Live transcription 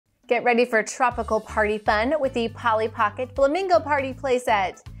Get ready for tropical party fun with the Polly Pocket Flamingo Party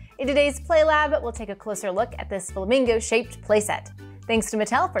playset. In today's Play Lab, we'll take a closer look at this flamingo-shaped playset. Thanks to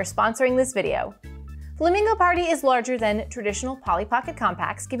Mattel for sponsoring this video. Flamingo Party is larger than traditional Polly Pocket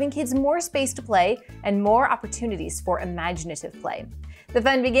compacts, giving kids more space to play and more opportunities for imaginative play. The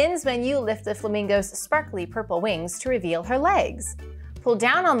fun begins when you lift the flamingo's sparkly purple wings to reveal her legs. Pull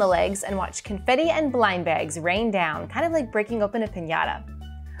down on the legs and watch confetti and blind bags rain down, kind of like breaking open a piñata.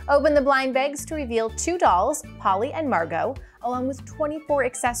 Open the blind bags to reveal 2 dolls, Polly and Margot, along with 24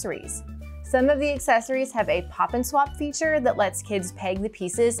 accessories. Some of the accessories have a pop and swap feature that lets kids peg the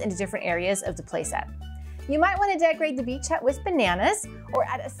pieces into different areas of the playset. You might want to decorate the beach hut with bananas or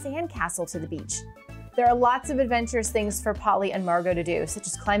add a sandcastle to the beach. There are lots of adventurous things for Polly and Margot to do, such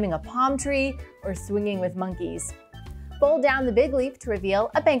as climbing a palm tree or swinging with monkeys. Fold down the big leaf to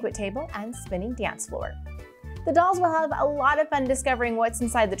reveal a banquet table and spinning dance floor. The dolls will have a lot of fun discovering what's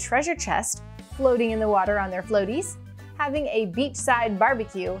inside the treasure chest, floating in the water on their floaties, having a beachside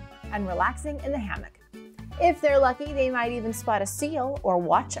barbecue, and relaxing in the hammock. If they're lucky, they might even spot a seal or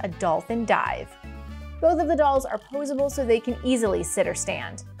watch a dolphin dive. Both of the dolls are posable so they can easily sit or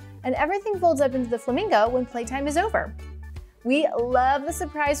stand. And everything folds up into the flamingo when playtime is over. We love the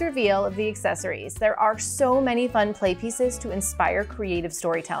surprise reveal of the accessories. There are so many fun play pieces to inspire creative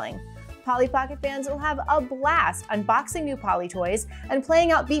storytelling. Polly Pocket fans will have a blast unboxing new Polly toys and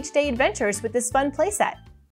playing out beach day adventures with this fun playset.